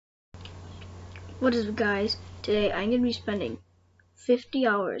What is up, guys? Today I'm going to be spending 50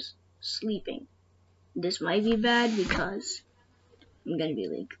 hours sleeping. This might be bad because I'm going to be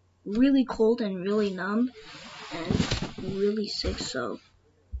like really cold and really numb and really sick, so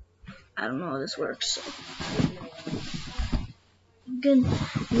I don't know how this works. So good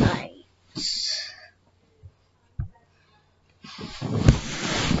night. So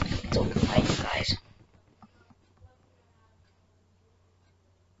good night, guys.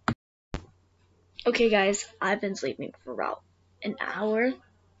 Okay, guys, I've been sleeping for about an hour.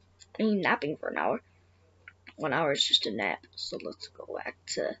 I mean, napping for an hour. 1 hour is just a nap, so let's go back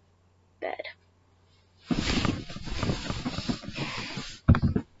to bed.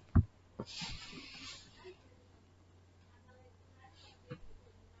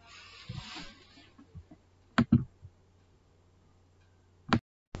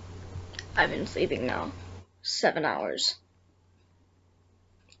 I've been sleeping now 7 hours.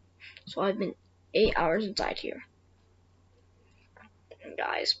 So I've been 8 hours inside here. And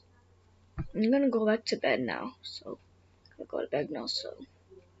guys, I'm gonna go back to bed now. So I'll go to bed now, so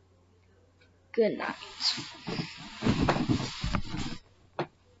good night.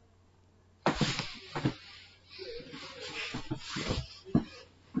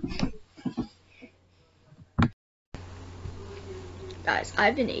 Guys,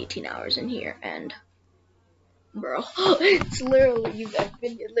 I've been 18 hours in here, and bro, it's literally, I've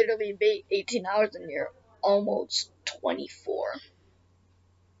been literally 18 hours in here, almost 24.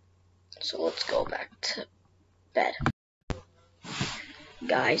 So let's go back to bed.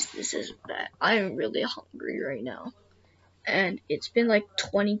 Guys, this is bad. I'm really hungry right now, and it's been like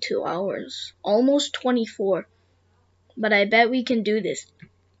 22 hours, almost 24. But I bet we can do this.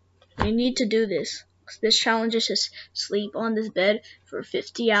 We need to do this. This challenge is just sleep on this bed for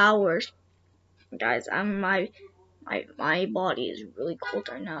 50 hours. Guys, my body is really cold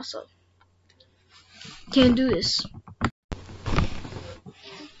right now, so can't do this.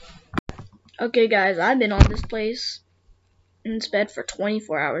 Okay, guys, I've been on this place in this bed for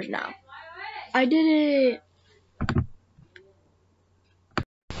 24 hours now. I did it.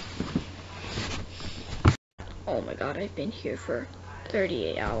 Oh my god, I've been here for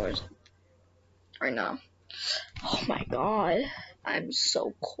 38 hours right now. Oh my god, I'm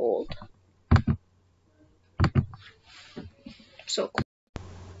so cold. So cold.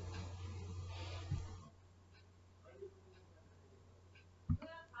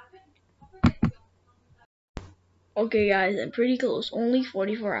 Okay, guys, I'm pretty close. Only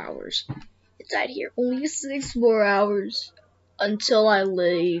 44 hours inside here. Only 6 more hours until I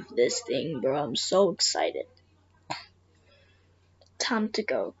leave this thing, bro. I'm so excited. Time to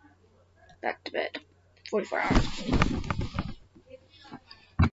go back to bed. 44 hours.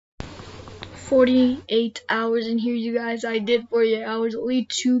 48 hours in here, you guys. I did 48 hours. Only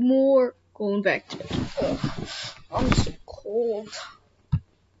 2 more. Going back to bed. Ugh, I'm so cold.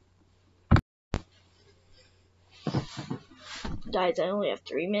 Guys, I only have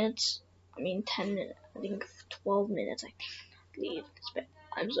 3 minutes. I mean 10 minutes. I think 12 minutes. I think leave this bed.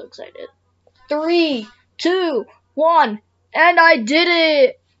 I'm so excited. 3, 2, 1, and I did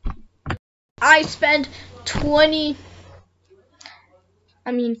it. I spent 50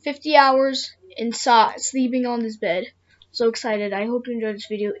 hours inside sleeping on this bed. So excited. I hope you enjoyed this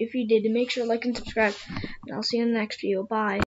video. If you did, make sure to like and subscribe, and I'll see you in the next video. Bye.